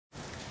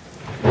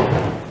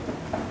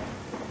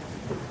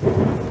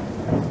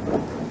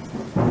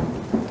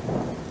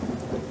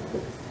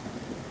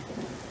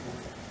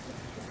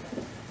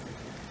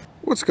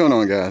What's going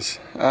on, guys?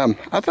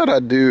 I thought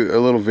I'd do a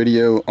little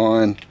video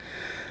on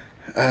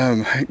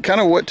kind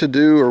of what to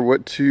do or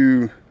what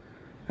to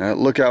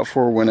look out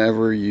for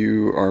whenever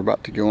you are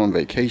about to go on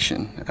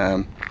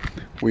vacation.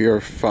 We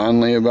are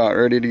finally about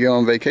ready to go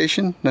on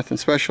vacation. Nothing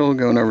special,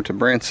 going over to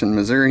Branson,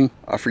 Missouri.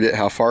 I forget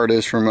how far it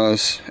is from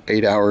us,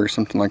 8 hours,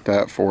 something like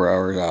that, 4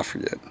 hours, I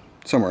forget,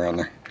 somewhere around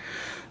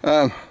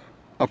there.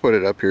 I'll put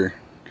it up here.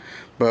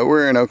 But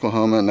we're in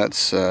Oklahoma, and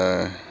that's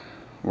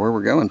where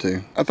we're going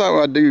to. I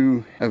thought I'd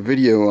do a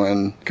video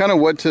on kind of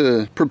what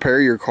to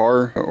prepare your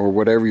car or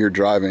whatever you're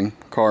driving,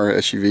 car,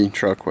 SUV,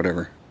 truck,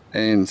 whatever,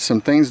 and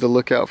some things to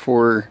look out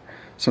for,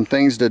 some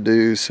things to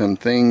do, some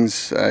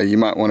things you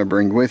might want to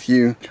bring with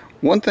you.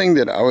 One thing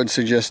that I would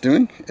suggest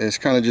doing is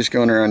kind of just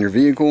going around your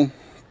vehicle.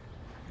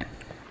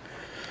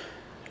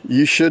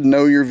 You should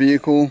know your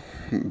vehicle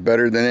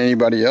better than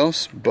anybody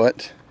else,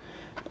 but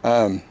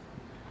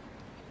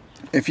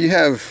if you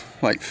have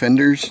like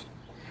fenders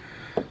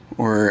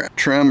or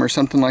trim or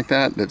something like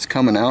that that's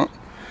coming out,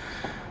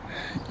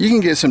 you can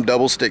get some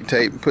double stick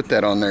tape and put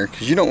that on there,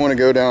 because you don't want to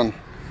go down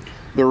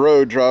the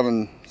road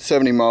driving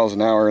 70 miles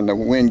an hour and the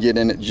wind get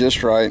in it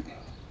just right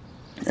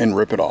and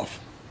rip it off.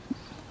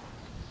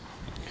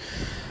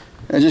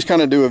 And just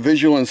kind of do a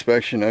visual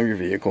inspection of your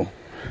vehicle.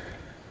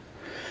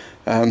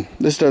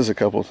 This does a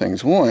couple of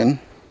things. One,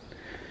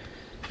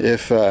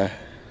 if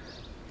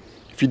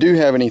you do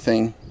have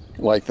anything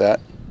like that,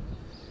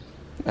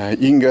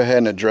 you can go ahead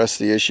and address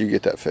the issue,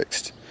 get that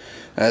fixed.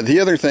 The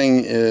other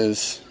thing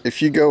is,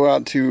 if you go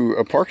out to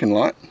a parking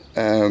lot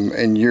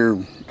and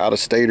you're out of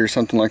state or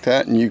something like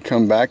that, and you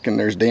come back and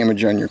there's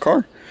damage on your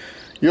car,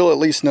 you'll at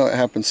least know it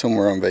happened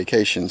somewhere on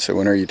vacation, so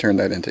whenever you turn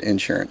that into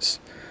insurance,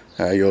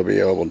 you'll be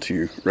able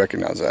to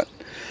recognize that.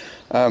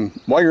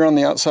 While you're on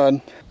the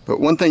outside, but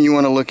one thing you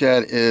want to look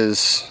at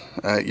is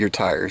your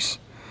tires.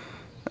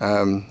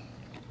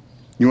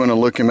 You want to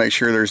look and make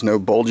sure there's no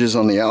bulges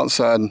on the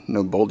outside,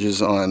 no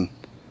bulges on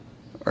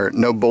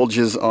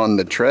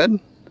the tread,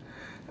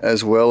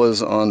 as well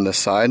as on the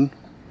side.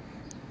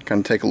 Kind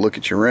of take a look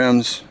at your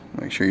rims,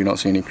 make sure you don't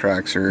see any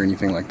cracks or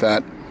anything like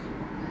that.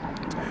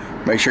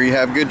 Make sure you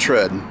have good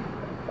tread.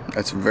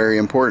 That's very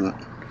important,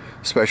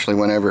 especially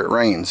whenever it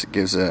rains. It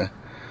gives a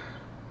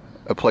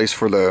place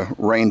for the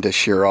rain to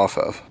shear off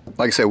of.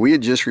 Like I said, we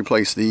had just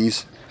replaced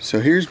these. So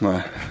here's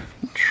my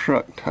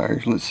truck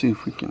tires. Let's see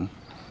if we can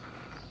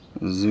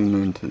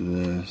zoom into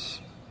this.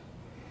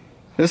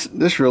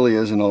 This really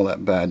isn't all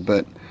that bad,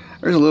 but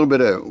there's a little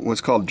bit of what's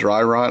called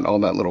dry rot, all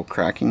that little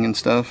cracking and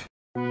stuff.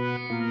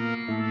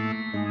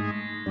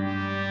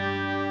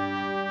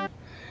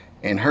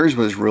 And hers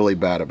was really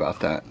bad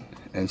about that.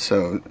 And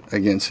so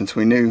again, since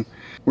we knew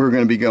we were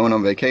going to be going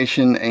on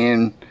vacation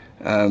and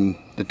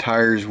the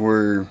tires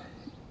were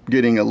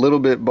getting a little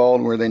bit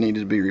bald where they needed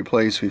to be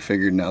replaced, we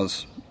figured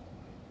now's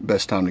the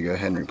best time to go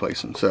ahead and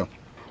replace them. So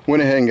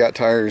went ahead and got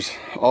tires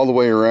all the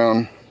way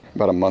around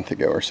about a month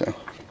ago or so.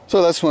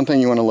 So that's one thing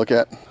you want to look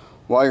at.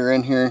 While you're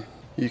in here,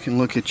 you can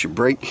look at your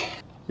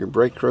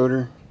brake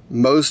rotor.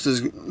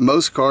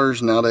 Most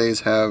cars nowadays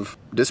have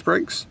disc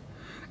brakes,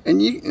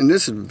 and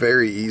this is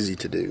very easy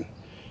to do.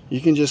 You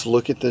can just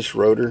look at this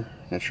rotor,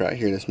 that's right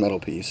here, this metal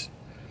piece,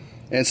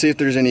 and see if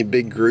there's any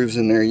big grooves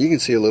in there. You can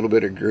see a little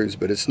bit of grooves,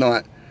 but it's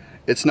not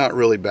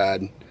really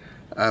bad.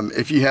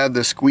 If you have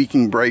the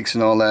squeaking brakes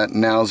and all that,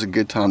 now's a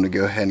good time to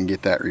go ahead and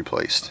get that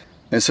replaced.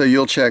 And so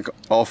you'll check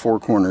all four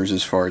corners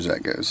as far as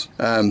that goes.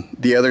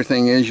 The other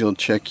thing is you'll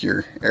check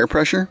your air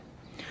pressure,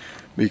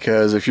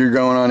 because if you're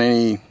going on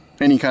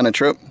any kind of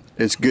trip,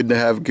 it's good to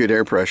have good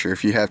air pressure.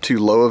 If you have too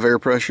low of air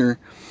pressure,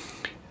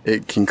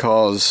 it can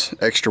cause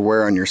extra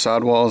wear on your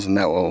sidewalls, and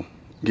that will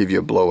give you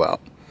a blowout,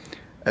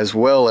 as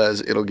well as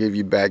it'll give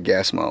you bad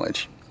gas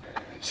mileage.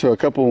 So a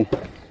couple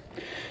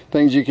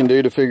things you can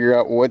do to figure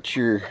out what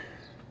your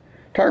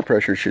tire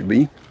pressure should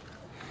be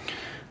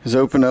is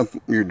open up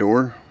your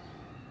door.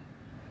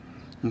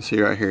 You can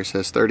see right here it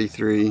says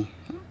 33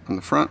 on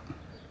the front.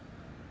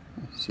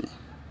 Let's see.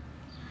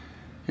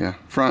 Yeah,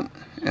 front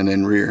and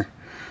then rear.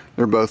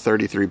 They're both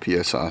 33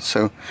 psi.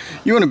 So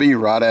you want to be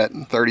right at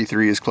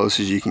 33 as close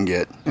as you can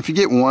get. If you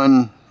get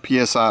 1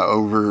 psi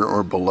over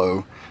or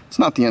below, it's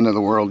not the end of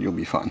the world, you'll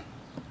be fine.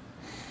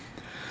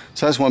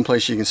 So that's one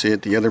place you can see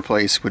it. The other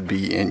place would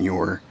be in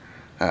your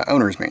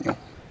owner's manual.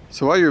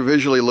 So while you're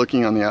visually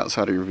looking on the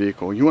outside of your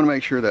vehicle, you want to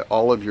make sure that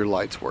all of your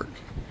lights work.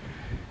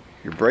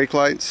 Your brake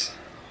lights,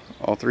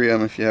 all three of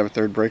them if you have a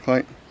third brake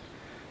light.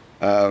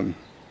 You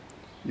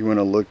want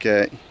to look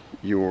at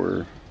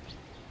your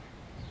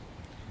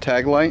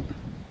tag light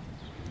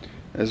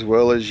as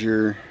well as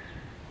your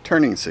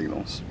turning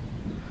signals.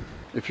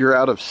 If you're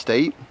out of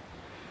state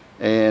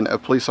and a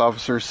police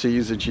officer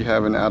sees that you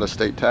have an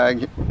out-of-state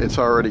tag, it's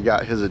already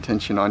got his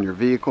attention on your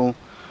vehicle.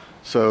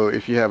 So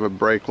if you have a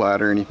brake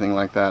light or anything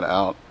like that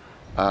out,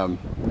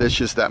 it's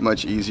just that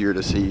much easier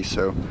to see.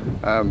 So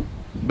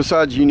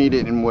besides, you need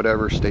it in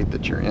whatever state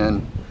that you're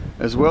in,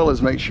 as well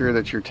as make sure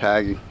that your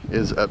tag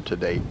is up to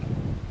date.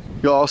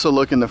 You'll also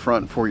look in the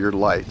front for your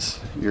lights.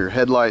 Your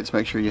headlights,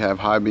 make sure you have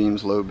high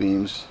beams, low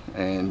beams,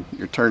 and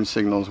your turn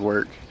signals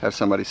work, have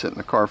somebody sit in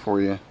the car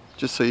for you,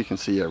 just so you can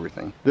see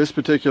everything. This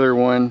particular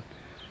one,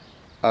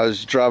 I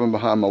was driving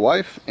behind my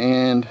wife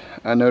and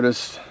I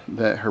noticed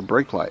that her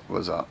brake light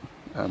was up.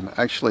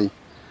 Actually,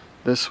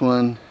 this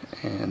one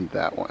and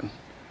that one.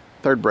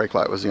 Third brake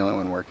light was the only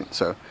one working,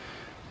 so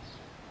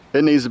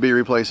it needs to be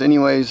replaced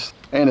anyways,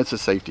 and it's a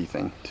safety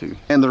thing too.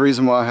 And the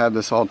reason why I have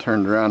this all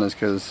turned around is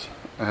because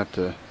I have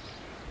to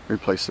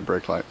replace the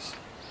brake lights.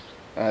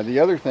 The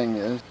other thing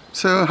is,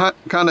 so I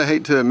kind of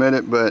hate to admit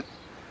it, but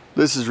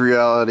this is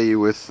reality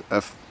with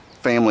a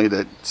family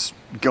that's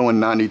going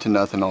 90 to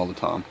nothing all the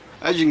time.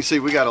 As you can see,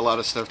 we got a lot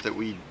of stuff that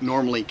we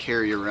normally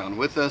carry around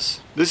with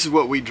us. This is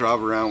what we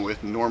drive around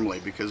with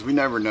normally because we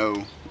never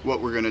know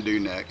what we're gonna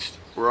do next.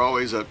 We're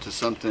always up to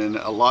something.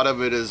 A lot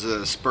of it is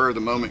a spur of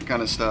the moment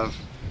kind of stuff.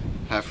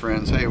 Have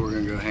friends, hey, we're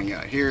gonna go hang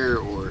out here,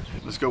 or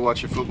let's go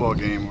watch a football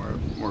game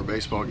or a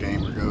baseball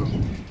game, or go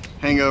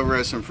hang over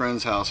at some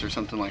friend's house or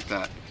something like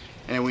that.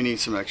 And we need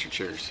some extra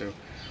chairs. So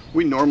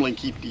we normally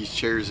keep these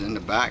chairs in the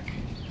back,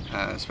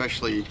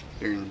 especially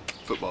during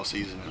football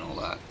season and all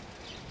that.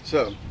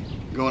 So,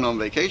 going on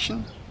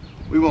vacation,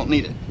 we won't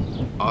need it.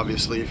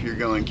 Obviously, if you're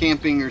going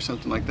camping or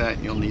something like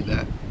that, you'll need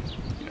that.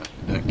 You know,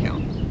 it doesn't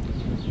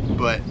count.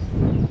 But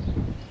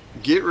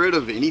get rid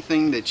of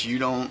anything that you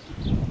don't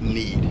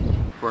need.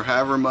 For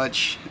however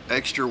much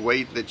extra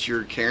weight that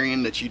you're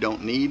carrying that you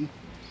don't need,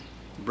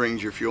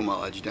 brings your fuel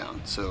mileage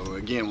down. So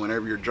again,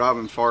 whenever you're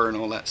driving far and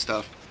all that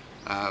stuff,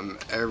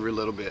 every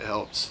little bit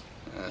helps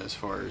as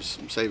far as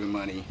saving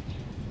money,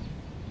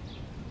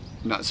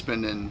 not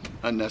spending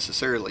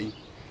unnecessarily.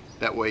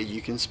 That way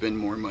you can spend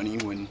more money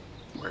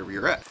wherever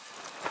you're at.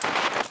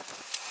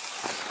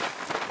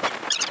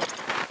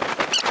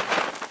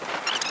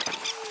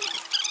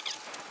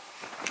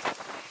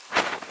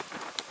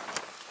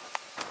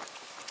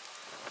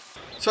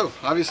 So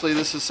obviously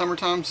this is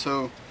summertime,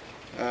 so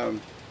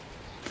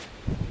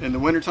in the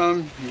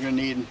wintertime you're going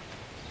to need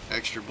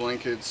extra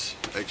blankets,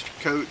 extra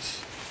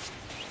coats,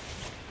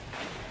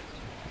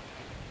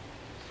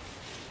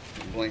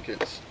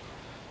 blankets.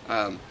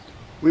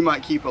 We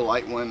might keep a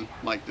light one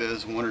like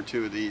this, one or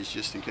two of these,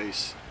 just in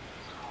case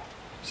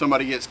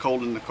somebody gets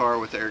cold in the car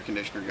with the air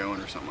conditioner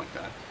going or something like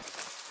that.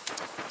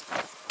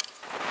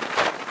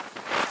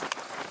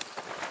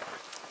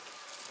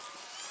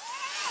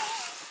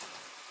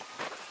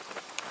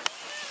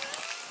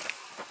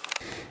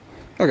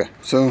 Okay,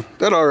 so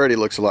that already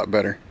looks a lot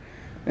better,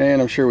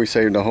 and I'm sure we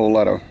saved a whole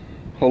lot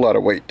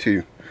of weight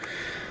too.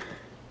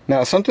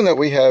 Now, something that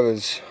we have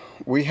is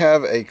we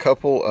have a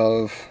couple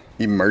of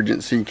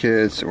emergency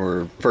kits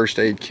or first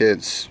aid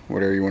kits,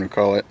 whatever you want to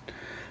call it,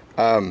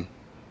 and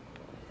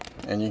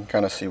you can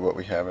kind of see what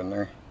we have in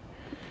there,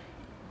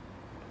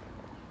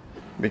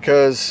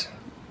 because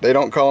they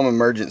don't call them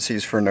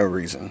emergencies for no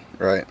reason,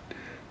 right?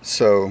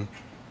 So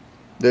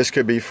this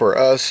could be for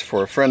us,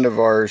 for a friend of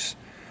ours,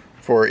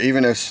 for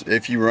even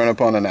if you run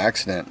up on an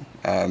accident.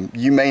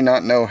 You may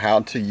not know how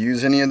to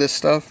use any of this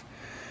stuff,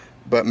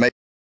 but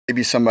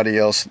maybe somebody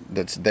else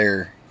that's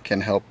there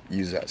can help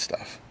use that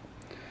stuff.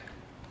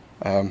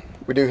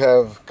 We do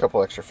have a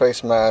couple extra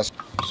face masks.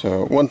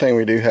 So one thing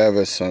we do have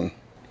is some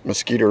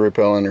mosquito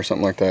repellent or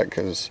something like that,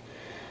 because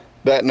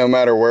that, no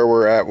matter where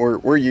we're at,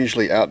 we're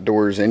usually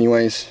outdoors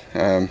anyways,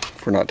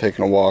 if we're not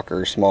taking a walk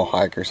or a small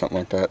hike or something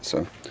like that.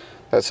 So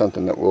that's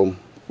something that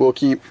we'll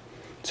keep.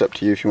 It's up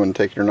to you if you want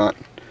to take it or not.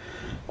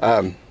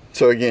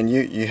 So again,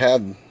 you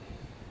have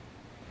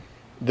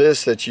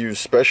this that you've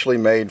specially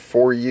made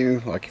for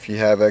you, like if you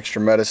have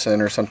extra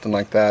medicine or something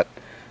like that,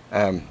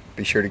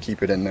 be sure to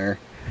keep it in there.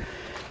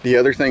 The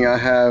other thing I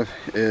have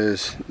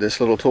is this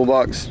little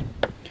toolbox.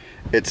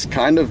 It's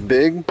kind of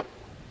big.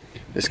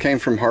 This came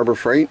from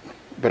Harborfreight,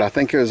 but I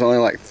think it was only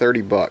like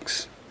 30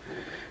 bucks.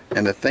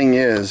 And the thing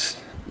is,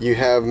 you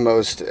have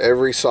most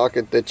every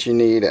socket that you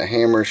need: a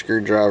hammer,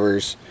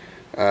 screwdrivers,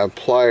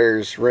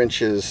 pliers,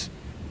 wrenches,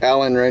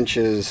 Allen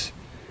wrenches.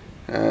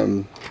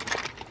 You're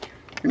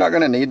not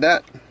going to need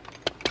that,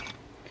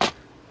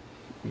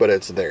 but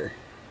it's there.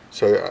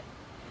 So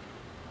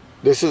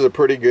this is a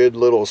pretty good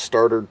little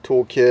starter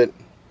toolkit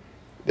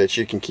that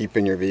you can keep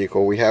in your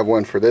vehicle. We have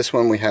one for this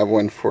one, we have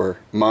one for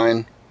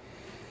mine,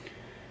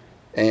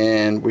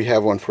 and we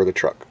have one for the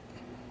truck.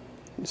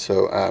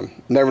 So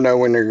never know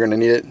when you're going to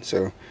need it.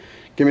 So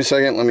give me a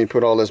second, let me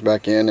put all this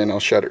back in and I'll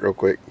shut it real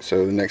quick,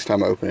 so the next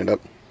time I open it up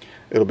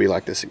it'll be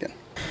like this again.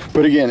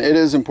 But again, it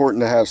is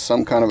important to have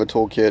some kind of a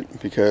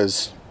toolkit,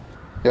 because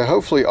yeah,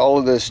 hopefully all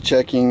of this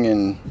checking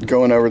and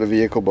going over the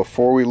vehicle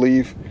before we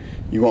leave,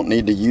 you won't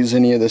need to use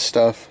any of this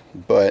stuff.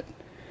 But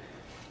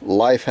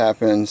life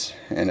happens,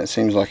 and it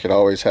seems like it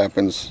always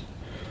happens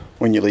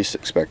when you least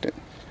expect it,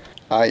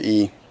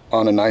 i.e.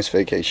 on a nice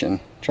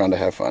vacation trying to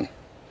have fun.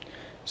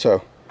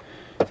 So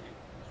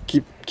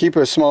keep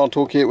a small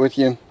toolkit with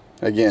you.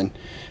 Again,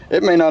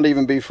 it may not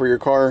even be for your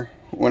car.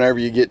 Whenever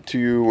you get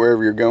to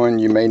wherever you're going,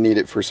 you may need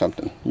it for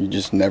something. You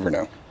just never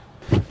know.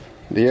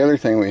 The other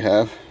thing we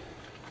have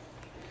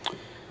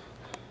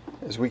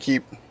is we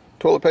keep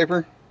toilet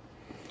paper,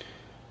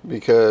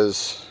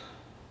 because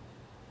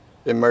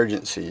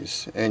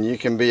emergencies, and you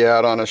can be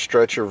out on a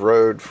stretch of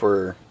road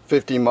for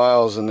 50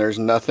 miles and there's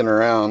nothing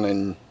around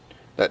and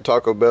that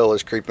Taco Bell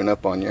is creeping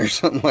up on you or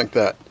something like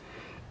that.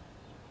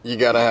 You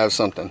gotta have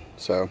something.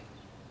 So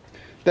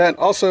that,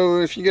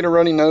 also, if you get a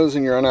runny nose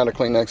and you run out of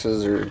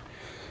Kleenexes, or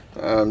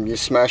you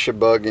smash a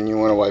bug and you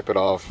want to wipe it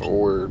off,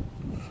 or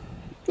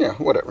yeah,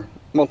 whatever,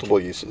 multiple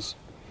uses.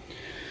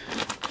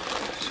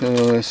 So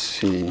let's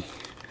see,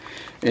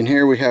 in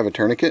here we have a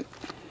tourniquet.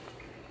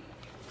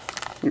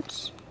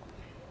 Oops.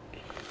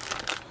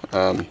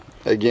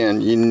 Again,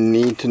 you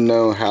need to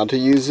know how to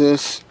use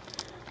this.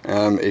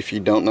 If you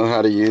don't know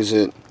how to use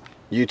it,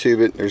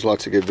 YouTube it. There's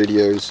lots of good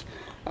videos.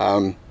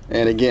 And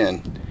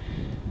again,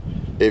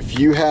 if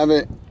you have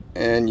it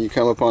and you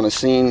come upon a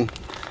scene,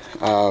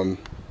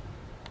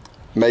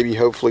 maybe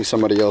hopefully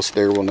somebody else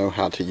there will know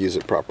how to use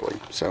it properly.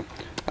 So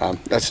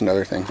that's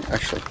another thing.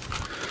 Actually,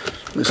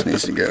 this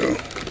needs to go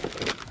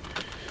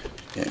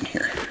in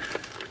here.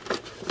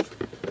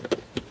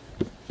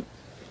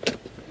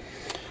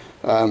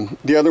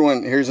 The other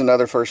one, here's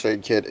another first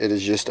aid kit. It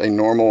is just a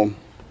normal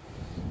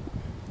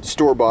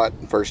store-bought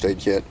first aid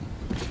kit,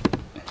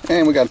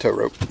 and we got a tow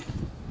rope.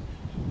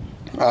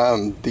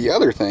 The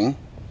other thing,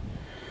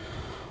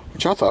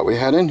 which I thought we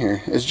had in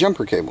here, is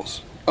jumper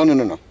cables. Oh,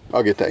 no,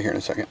 I'll get that here in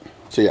a second.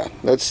 So yeah,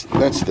 that's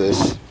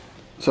this.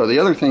 So the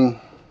other thing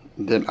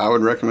that I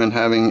would recommend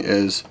having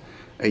is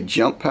a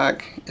jump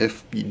pack.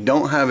 If you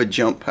don't have a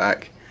jump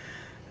pack,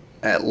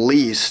 at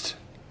least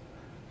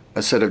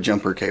a set of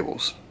jumper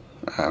cables,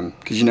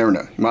 because you never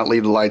know, you might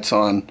leave the lights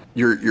on,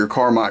 your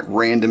car might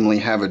randomly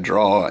have a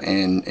draw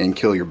and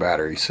kill your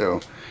battery, so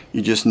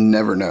you just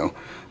never know.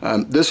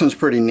 This one's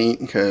pretty neat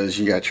because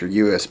you got your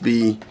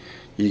USB,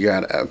 you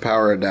got a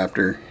power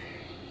adapter,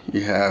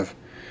 you have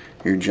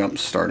your jump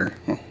starter,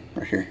 oh,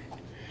 right here,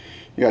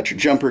 you got your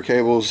jumper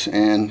cables,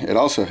 and it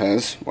also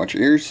has, watch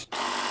your ears,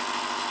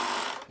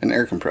 an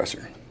air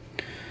compressor,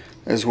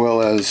 as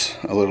well as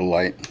a little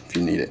light if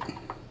you need it.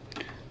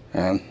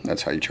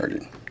 That's how you charge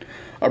it.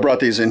 I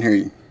brought these in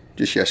here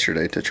just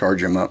yesterday to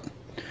charge them up,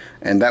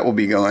 and that will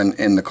be going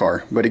in the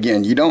car. But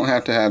again, you don't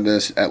have to have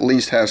this. At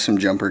least have some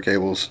jumper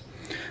cables.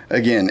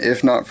 Again,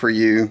 if not for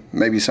you,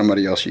 maybe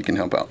somebody else you can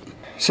help out.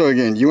 So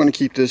again, you want to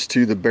keep this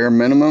to the bare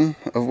minimum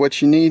of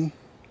what you need,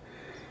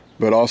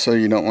 but also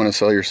you don't want to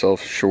sell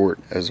yourself short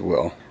as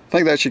well. I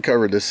think that should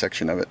cover this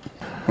section of it.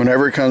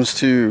 Whenever it comes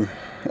to,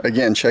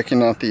 again,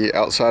 checking out the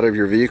outside of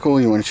your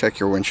vehicle, you want to check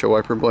your windshield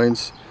wiper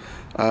blades.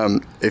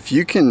 If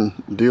you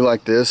can do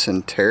like this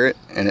and tear it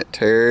and it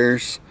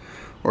tears,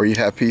 or you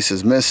have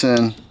pieces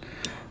missing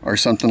or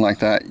something like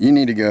that, you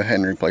need to go ahead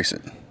and replace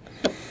it.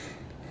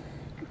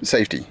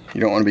 Safety.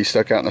 You don't want to be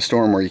stuck out in a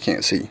storm where you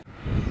can't see.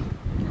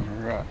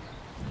 Alright.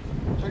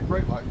 Check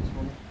brake lights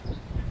for me.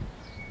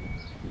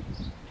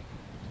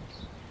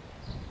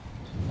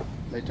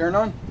 They turn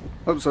on?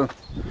 Hope so.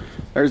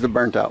 There's the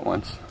burnt out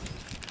ones.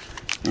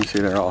 You can see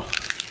they're all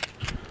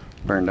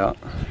burned out.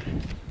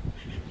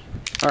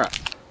 Alright.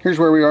 Here's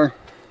where we are.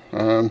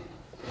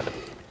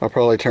 I'll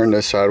probably turn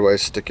this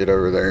sideways, stick it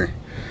over there,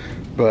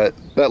 but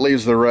that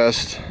leaves the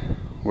rest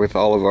with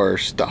all of our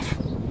stuff.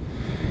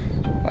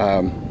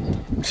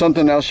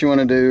 Something else you want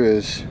to do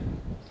is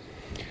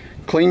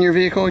clean your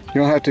vehicle. You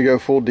don't have to go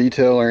full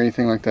detail or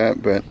anything like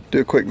that, but do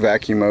a quick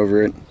vacuum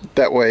over it.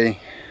 That way,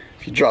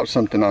 if you drop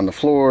something on the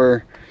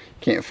floor,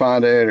 can't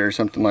find it or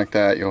something like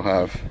that, you'll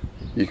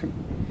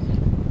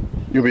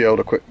be able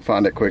to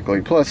find it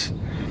quickly. Plus,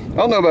 I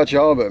don't know about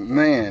y'all, but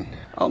man,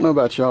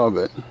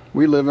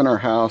 we live in our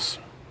house.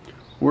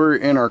 We're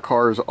in our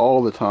cars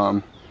all the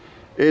time.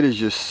 It is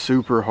just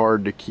super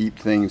hard to keep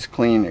things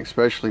clean,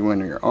 especially when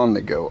you're on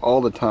the go all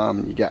the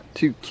time. You got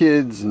 2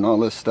 kids and all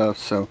this stuff.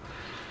 So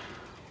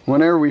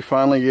whenever we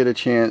finally get a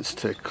chance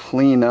to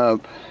clean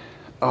up,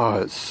 oh,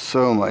 it's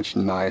so much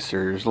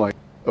nicer. It's like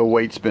a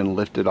weight's been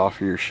lifted off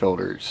of your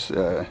shoulders.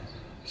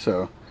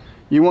 So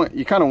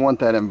you kind of want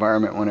that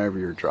environment whenever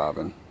you're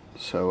driving.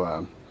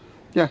 So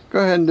yeah, go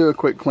ahead and do a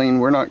quick clean.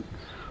 We're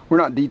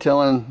not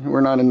detailing,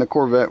 we're not in the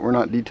Corvette, we're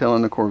not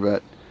detailing the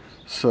Corvette.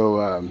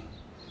 So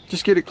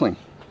just get it clean.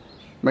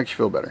 Makes you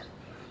feel better.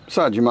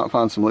 Besides, you might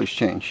find some loose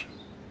change.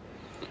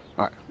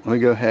 Alright, let me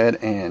go ahead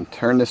and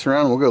turn this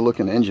around and we'll go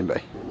look in the engine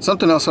bay.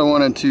 Something else I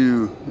wanted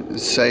to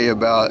say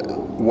about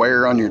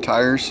wear on your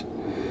tires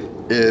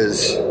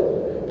is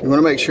you want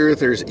to make sure that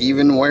there's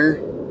even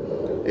wear.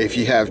 If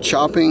you have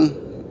chopping,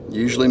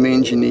 usually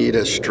means you need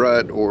a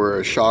strut or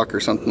a shock or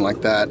something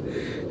like that.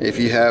 If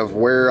you have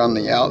wear on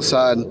the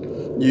outside,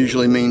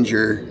 usually means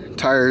your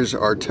tires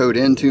are towed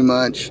in too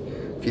much.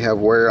 If you have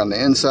wear on the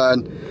inside,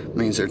 it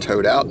means they're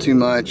towed out too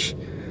much.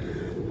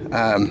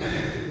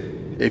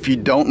 If you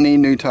don't need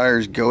new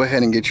tires, go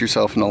ahead and get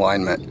yourself an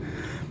alignment,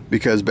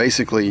 because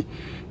basically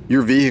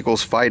your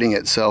vehicle's fighting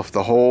itself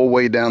the whole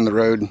way down the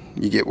road.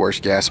 You get worse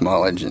gas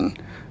mileage,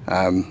 and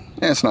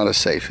it's not as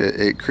safe.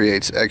 It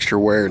creates extra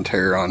wear and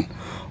tear on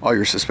all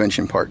your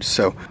suspension parts.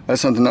 So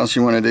that's something else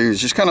you want to do,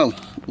 is just kind of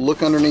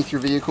look underneath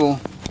your vehicle.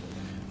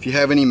 If you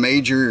have any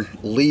major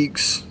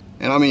leaks,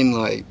 and I mean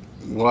like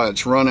while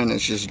it's running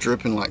it's just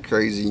dripping like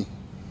crazy,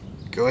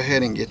 go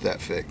ahead and get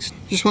that fixed.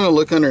 Just want to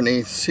look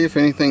underneath, see if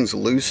anything's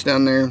loose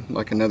down there,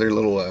 like another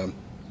little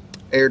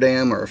air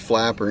dam or a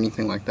flap or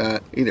anything like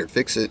that. Either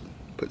fix it,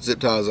 put zip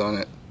ties on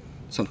it,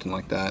 something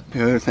like that.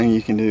 The other thing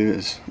you can do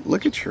is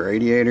look at your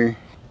radiator.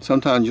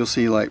 Sometimes you'll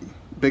see like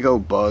big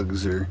old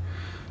bugs, or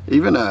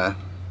even a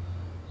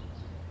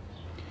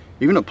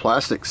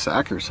plastic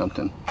sack or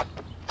something.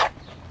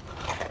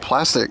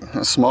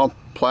 A small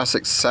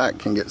plastic sack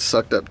can get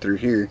sucked up through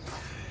here,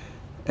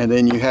 and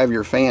then you have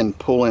your fan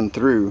pulling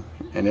through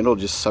and it'll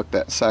just suck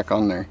that sack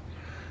on there,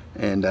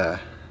 and that'll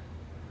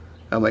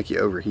make you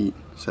overheat.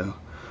 So,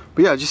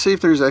 but yeah, just see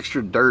if there's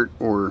extra dirt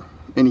or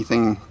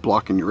anything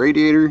blocking your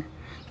radiator.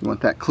 You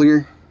want that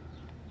clear,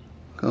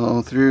 go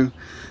all through,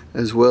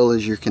 as well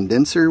as your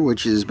condenser,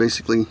 which is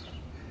basically,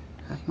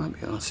 you might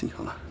be able to see,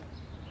 hold on.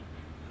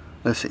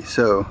 Let's see,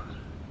 so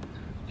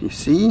you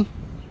see,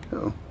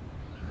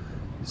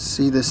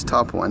 see this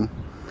top one?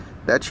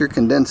 That's your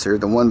condenser.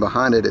 The one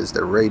behind it is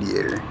the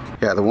radiator.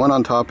 Yeah, the one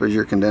on top is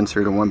your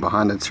condenser, the one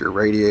behind it's your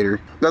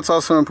radiator. That's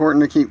also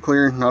important to keep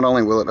clear. Not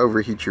only will it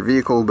overheat your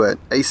vehicle, but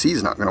AC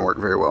is not going to work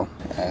very well.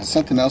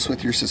 Something else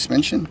with your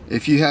suspension,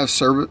 if you have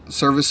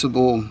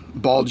serviceable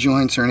ball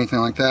joints or anything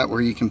like that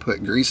where you can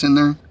put grease in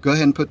there, go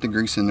ahead and put the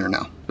grease in there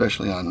now,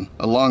 especially on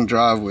a long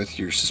drive with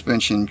your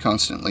suspension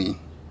constantly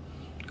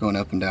going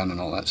up and down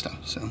and all that stuff.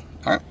 So,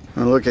 all right,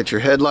 look at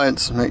your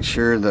headlights, make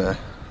sure the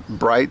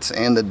brights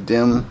and the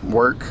dim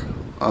work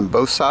on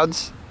both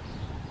sides.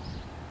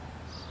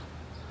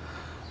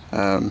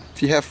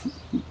 If you have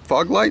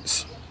fog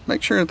lights,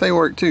 make sure that they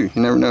work too.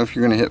 You never know if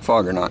you're going to hit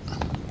fog or not.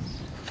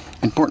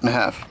 Important to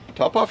have.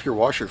 Top off your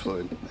washer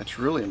fluid. That's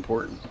really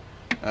important.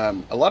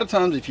 A lot of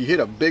times if you hit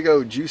a big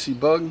old juicy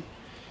bug,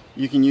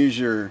 you can use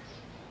your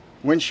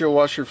windshield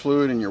washer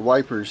fluid and your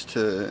wipers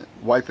to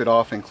wipe it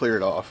off and clear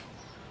it off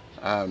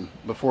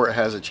before it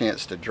has a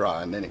chance to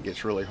dry, and then it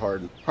gets really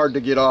hard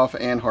to get off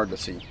and hard to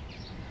see.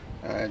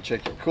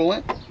 Check your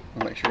coolant,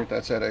 make sure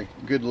that's at a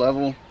good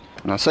level.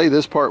 And I say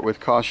this part with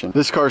caution.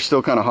 This car is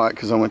still kind of hot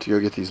because I went to go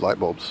get these light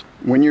bulbs.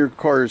 When your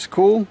car is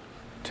cool,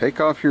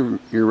 take off your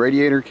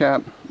radiator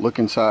cap, look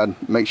inside,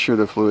 make sure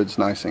the fluid's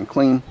nice and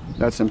clean.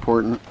 That's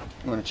important.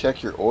 You want to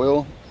check your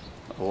oil.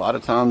 A lot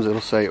of times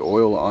it'll say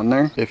oil on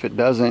there. If it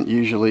doesn't,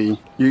 usually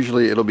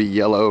it'll be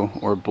yellow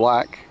or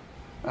black,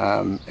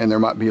 and there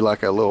might be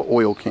like a little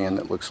oil can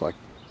that looks like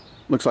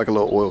a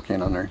little oil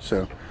can on there.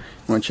 So you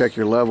want to check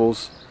your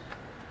levels.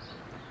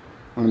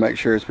 Want to make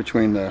sure it's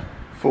between the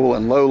full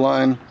and low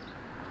line.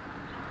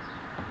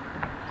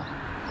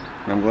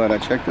 And I'm glad I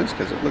checked this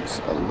because it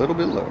looks a little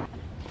bit low.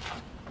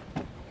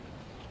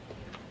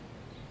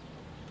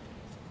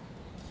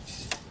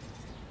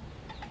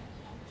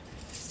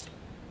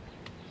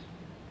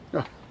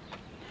 Oh.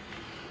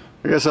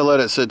 I guess I let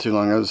it sit too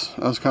long. I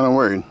was kind of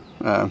worried.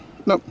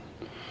 Nope.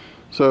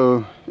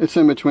 So it's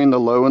in between the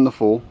low and the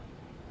full.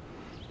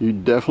 You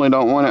definitely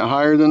don't want it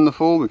higher than the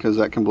full because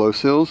that can blow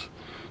seals.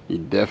 You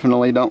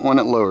definitely don't want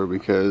it lower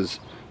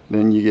because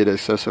then you get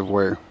excessive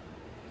wear.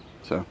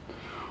 So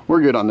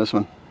we're good on this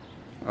one.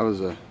 I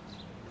was, like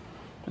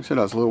I said,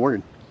 I was a little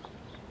worried.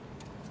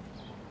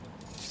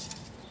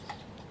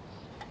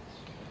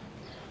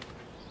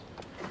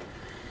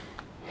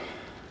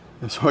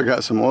 And so I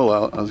got some oil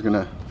out. I was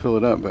gonna fill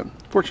it up, but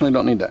fortunately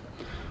don't need that.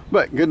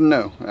 But good to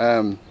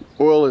know.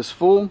 Oil is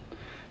full,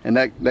 and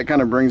that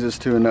kind of brings us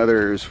to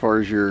another as far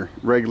as your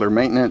regular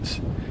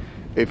maintenance.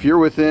 If you're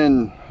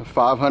within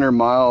 500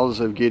 miles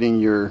of getting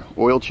your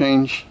oil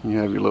change, you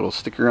have your little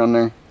sticker on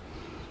there,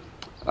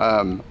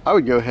 I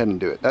would go ahead and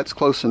do it. That's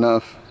close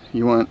enough.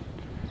 You want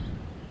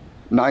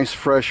nice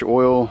fresh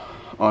oil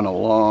on a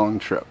long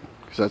trip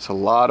because that's a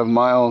lot of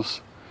miles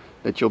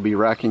that you'll be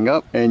racking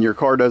up, and your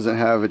car doesn't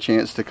have a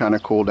chance to kind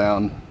of cool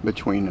down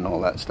between and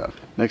all that stuff.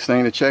 Next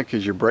thing to check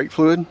is your brake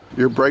fluid.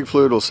 Your brake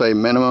fluid will say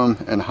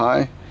minimum and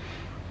high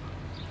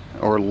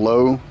or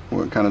low,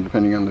 kind of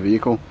depending on the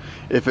vehicle.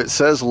 If it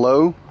says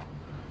low,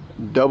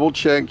 double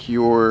check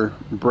your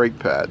brake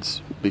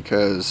pads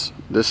because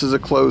this is a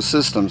closed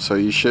system, so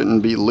you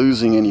shouldn't be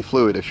losing any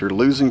fluid. If you're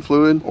losing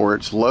fluid or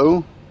it's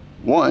low,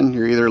 one,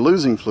 you're either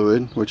losing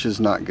fluid, which is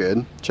not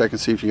good. Check and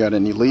see if you got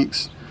any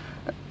leaks.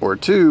 Or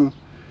two,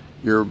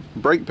 your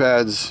brake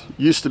pads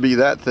used to be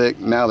that thick,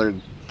 now they're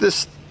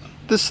this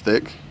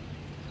thick,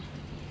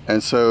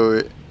 and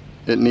so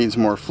it needs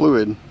more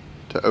fluid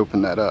to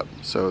open that up.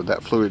 So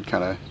that fluid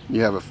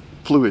you have a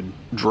fluid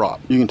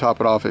drop. You can top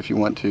it off if you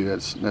want to.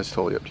 That's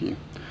totally up to you.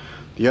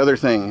 The other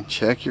thing,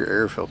 check your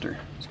air filter.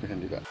 Let's go ahead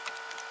and do that.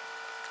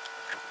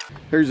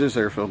 Here's this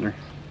air filter.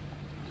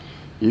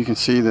 You can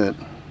see that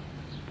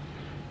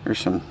there's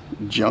some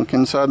junk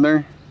inside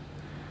there.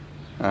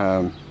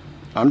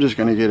 I'm just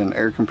going to get an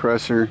air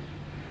compressor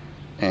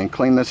and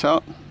clean this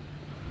out.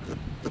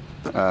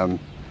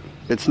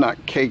 It's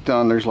not caked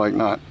on, there's like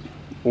not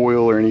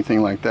oil or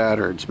anything like that,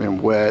 or it's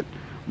been wet,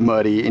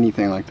 muddy,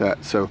 anything like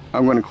that. So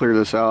I'm going to clear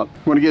this out.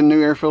 Want to get a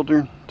new air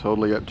filter?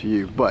 Totally up to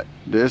you, but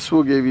this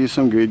will give you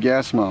some good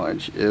gas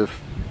mileage.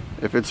 If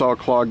it's all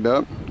clogged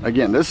up,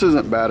 again, this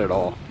isn't bad at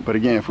all, but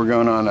again, if we're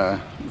going on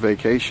a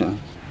vacation,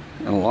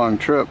 and a long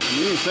trip. And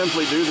you can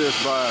simply do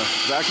this by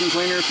vacuum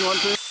cleaner if you want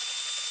to.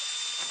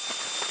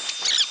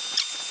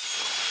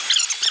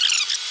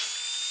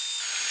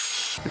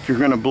 If you're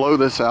going to blow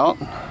this out,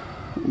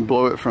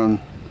 blow it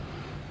from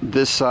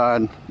this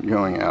side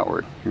going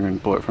outward. You're going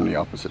to blow it from the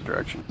opposite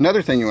direction.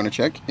 Another thing you want to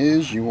check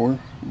is your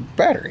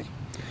battery.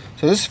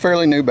 So this is a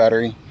fairly new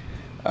battery.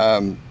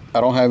 I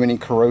don't have any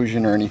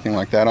corrosion or anything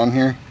like that on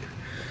here.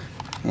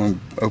 I'm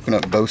going to open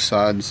up both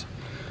sides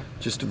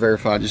just to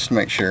verify, just to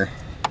make sure.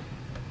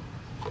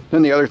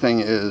 Then the other thing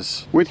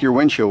is, with your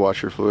windshield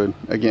washer fluid,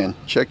 again,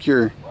 check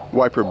your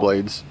wiper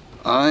blades.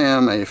 I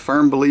am a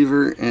firm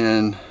believer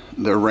in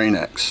the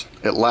Rain-X.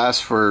 It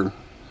lasts for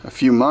a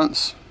few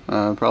months,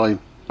 probably,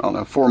 I don't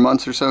know, 4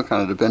 months or so,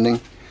 kind of depending.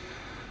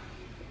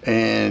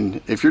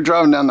 And if you're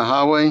driving down the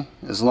highway,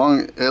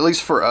 at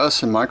least for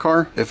us in my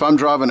car, if I'm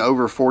driving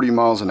over 40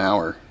 miles an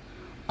hour,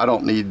 I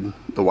don't need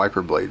the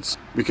wiper blades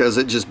because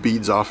it just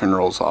beads off and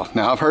rolls off.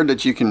 Now I've heard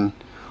that you can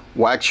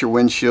wax your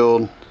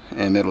windshield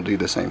and it'll do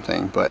the same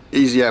thing, but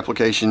easy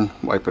application,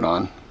 wipe it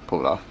on,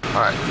 pull it off.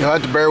 All right, you'll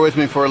have to bear with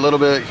me for a little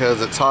bit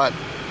because it's hot.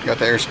 Got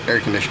the air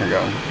conditioner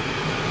going.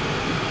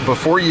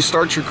 Before you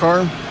start your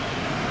car, you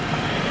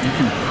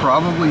can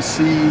probably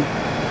see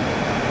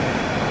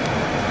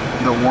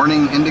the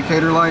warning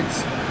indicator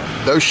lights.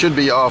 Those should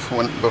be off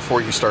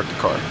before you start the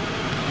car.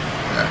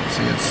 Yeah,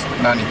 see, it's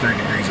 93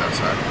 degrees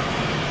outside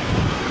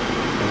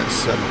and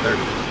it's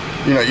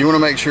 7:30. You know, you want to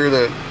make sure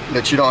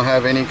that you don't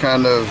have any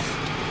kind of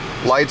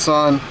lights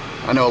on.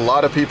 I know a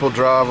lot of people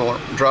drive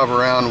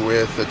around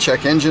with a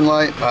check engine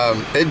light.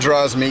 It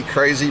drives me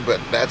crazy,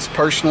 but that's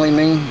personally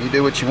me. You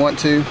do what you want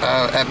to.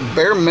 At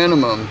bare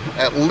minimum,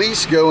 at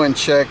least go and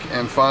check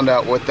and find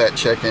out what that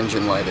check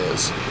engine light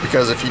is.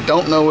 Because if you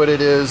don't know what it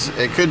is,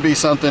 it could be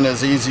something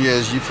as easy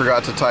as you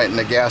forgot to tighten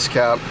the gas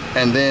cap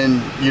and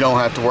then you don't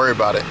have to worry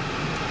about it.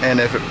 And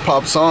if it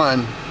pops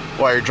on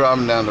while you're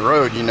driving down the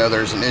road, you know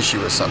there's an issue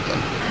with something.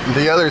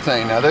 The other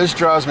thing, now this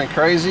drives me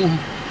crazy.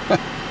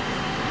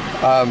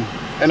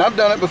 And I've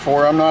done it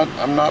before. I'm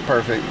not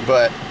perfect,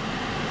 but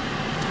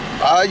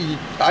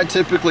I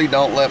typically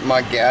don't let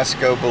my gas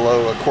go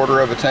below 1/4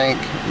 of a tank,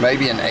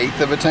 maybe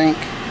 1/8 of a tank.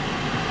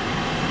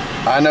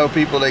 I know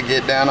people that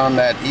get down on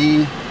that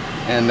E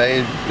and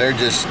they're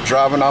just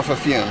driving off of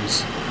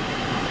fumes.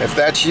 If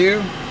that's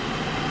you,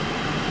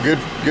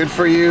 good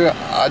for you.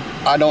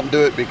 I don't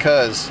do it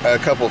because a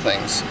couple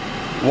things.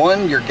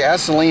 One, your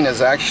gasoline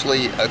is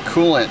actually a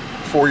coolant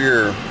for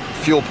your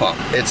fuel pump.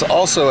 It's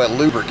also a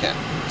lubricant.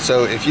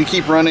 So if you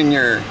keep running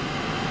your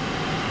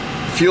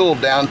fuel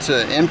down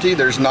to empty,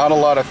 there's not a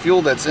lot of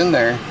fuel that's in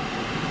there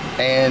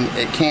and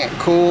it can't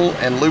cool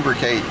and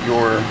lubricate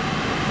your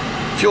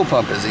fuel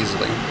pump as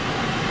easily.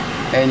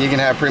 And you can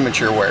have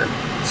premature wear.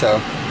 So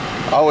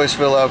I always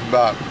fill up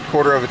about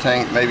 1/4 of a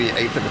tank, maybe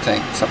 1/8 of a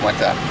tank, something like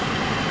that.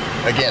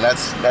 Again,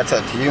 that's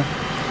up to you.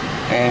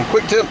 And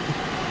quick tip,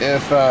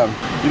 if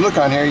you look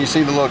on here, you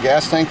see the little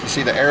gas tank, you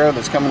see the arrow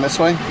that's coming this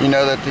way, you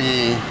know that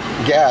the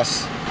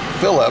gas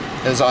fill up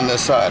is on this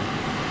side.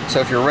 So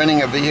if you're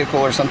renting a vehicle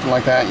or something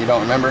like that and you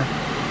don't remember,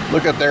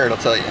 look up there, it'll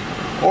tell you.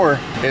 Or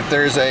if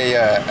there's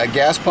a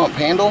gas pump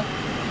handle,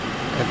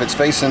 if it's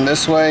facing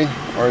this way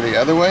or the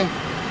other way,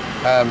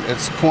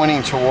 it's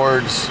pointing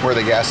towards where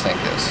the gas tank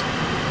is.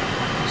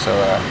 So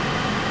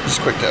just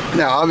a quick tip.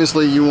 Now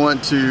obviously you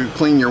want to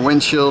clean your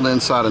windshield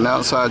inside and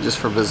outside just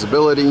for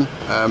visibility.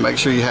 Make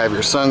sure you have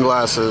your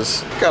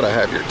sunglasses, gotta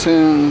have your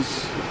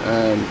tunes,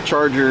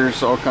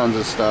 chargers, all kinds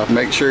of stuff.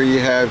 Make sure you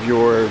have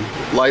your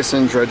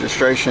license,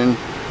 registration,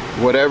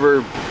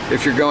 whatever.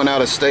 If you're going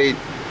out of state,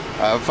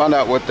 find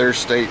out what the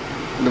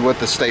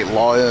state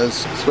law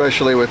is.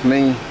 Especially with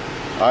me,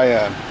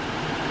 I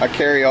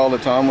carry all the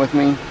time with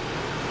me.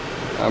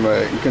 I'm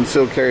a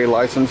concealed carry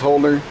license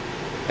holder,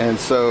 and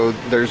so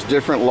there's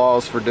different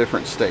laws for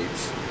different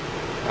states.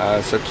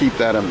 So keep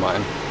that in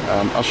mind.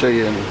 I'll show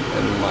you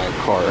in my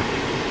car.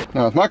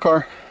 Now with my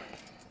car,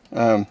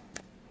 hand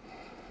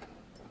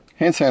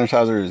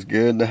sanitizer is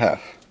good to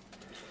have.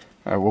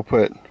 We'll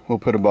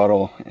put a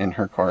bottle in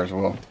her car as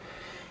well.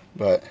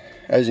 But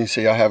as you can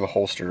see, I have a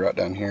holster right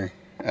down here.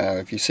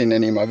 If you've seen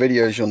any of my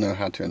videos, you'll know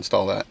how to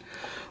install that.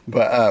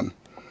 But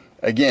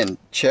again,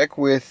 check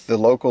with the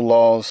local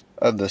laws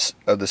of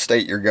the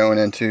state you're going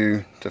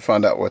into to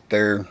find out what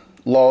their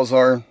laws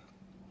are.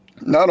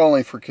 Not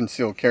only for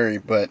concealed carry,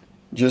 but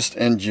just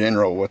in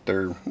general what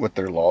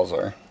their laws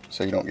are,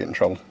 so you don't get in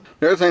trouble.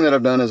 The other thing that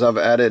I've done is I've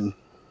added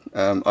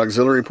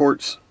auxiliary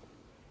ports.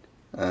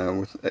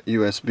 With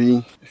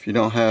USB. If you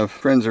don't have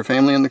friends or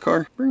family in the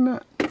car, bring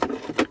that.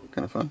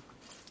 Kind of fun.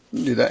 You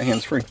can do that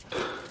hands-free.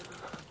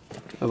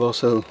 I've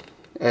also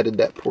added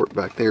that port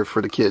back there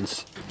for the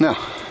kids. Now,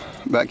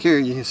 back here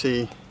you can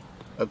see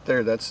up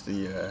there, that's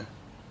the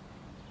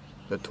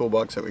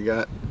toolbox that we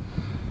got.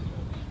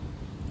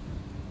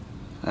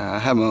 I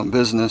have my own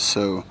business,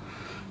 so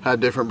I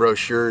have different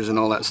brochures and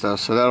all that stuff,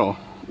 so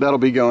that'll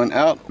be going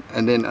out.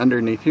 And then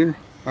underneath here,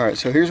 all right,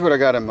 so here's what I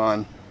got in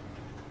mind.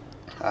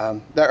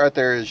 That right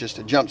there is just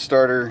a jump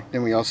starter.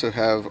 Then we also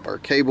have our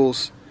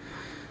cables,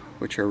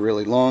 which are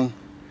really long.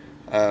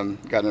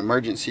 Got an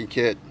emergency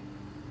kit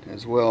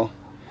as well.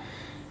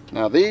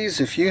 Now these,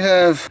 if you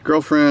have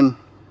girlfriend,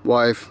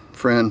 wife,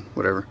 friend,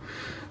 whatever,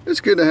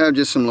 it's good to have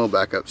just some little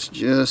backups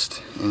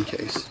just in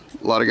case.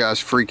 A lot of guys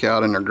freak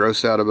out and are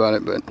grossed out about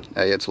it, but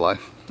hey, it's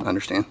life. I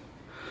understand.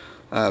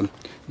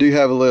 Do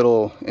have a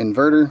little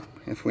inverter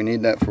if we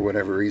need that for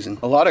whatever reason.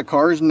 A lot of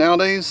cars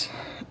nowadays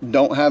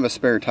don't have a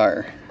spare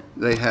tire.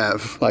 They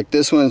have, like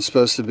this one's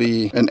supposed to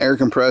be an air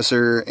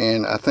compressor,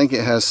 and I think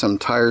it has some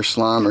tire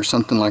slime or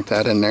something like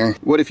that in there.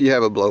 What if you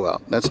have a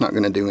blowout? That's not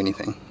going to do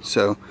anything.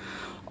 So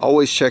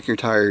always check your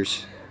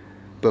tires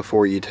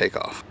before you take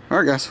off. All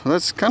right guys, well,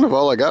 that's kind of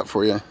all I got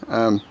for you.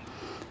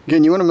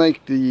 Again, you want to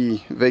make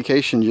the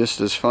vacation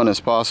just as fun as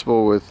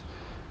possible with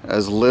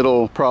as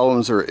little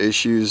problems or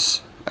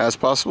issues as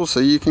possible, so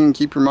you can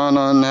keep your mind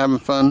on having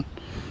fun,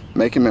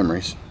 making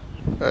memories.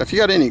 If you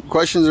got any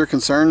questions or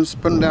concerns,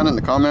 put them down in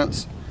the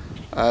comments,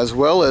 as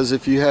well as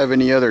if you have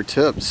any other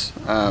tips,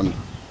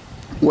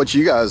 what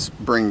you guys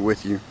bring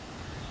with you.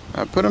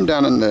 Put them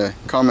down in the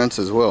comments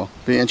as well.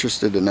 Be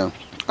interested to know.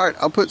 All right,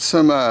 I'll put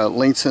some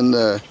links in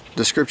the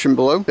description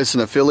below. It's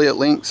an affiliate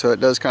link, so it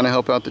does kind of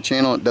help out the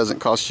channel. It doesn't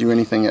cost you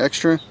anything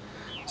extra.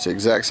 It's the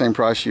exact same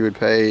price you would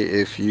pay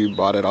if you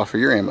bought it off of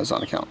your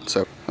Amazon account.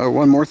 So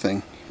one more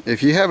thing,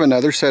 if you have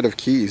another set of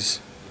keys,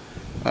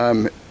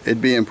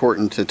 it'd be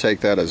important to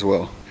take that as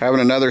well.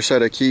 Having another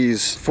set of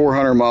keys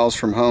 400 miles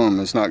from home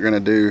is not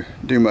going to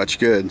do much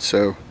good,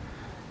 so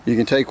you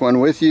can take one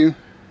with you.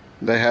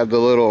 They have the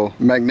little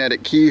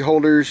magnetic key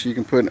holders you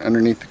can put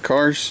underneath the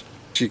cars.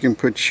 You can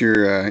put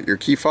your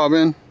key fob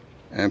in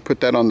and put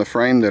that on the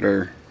frame that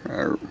are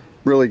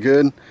really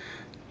good.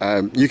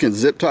 You can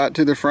zip tie it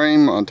to the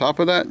frame on top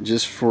of that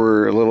just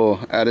for a little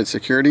added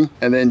security,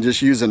 and then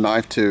just use a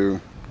knife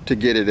to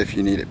get it if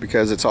you need it,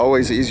 because it's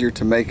always easier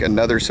to make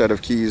another set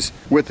of keys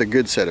with a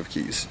good set of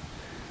keys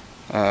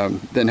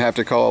than have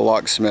to call a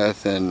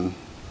locksmith and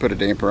put a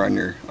damper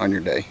on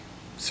your day.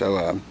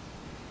 So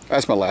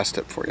that's my last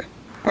tip for you.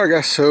 All right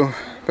guys, so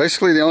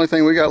basically the only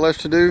thing we got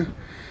left to do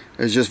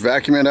is just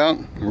vacuum it out.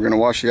 We're gonna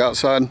wash the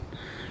outside,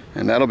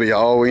 and that'll be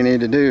all we need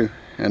to do,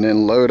 and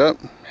then load up,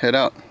 head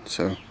out.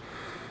 So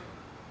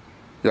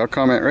y'all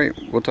comment rate.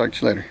 We'll talk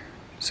to you later.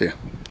 See ya.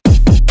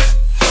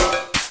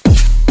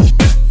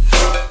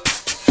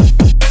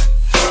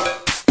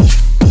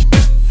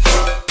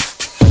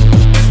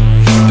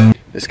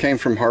 This came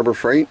from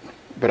Harborfreight,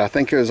 but I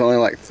think it was only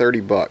like 30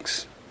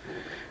 bucks.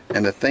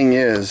 And the thing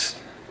is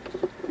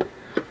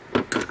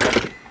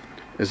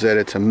that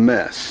it's a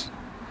mess.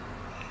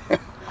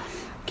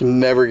 Can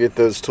never get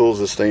those tools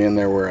to stay in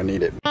there where I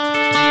need it.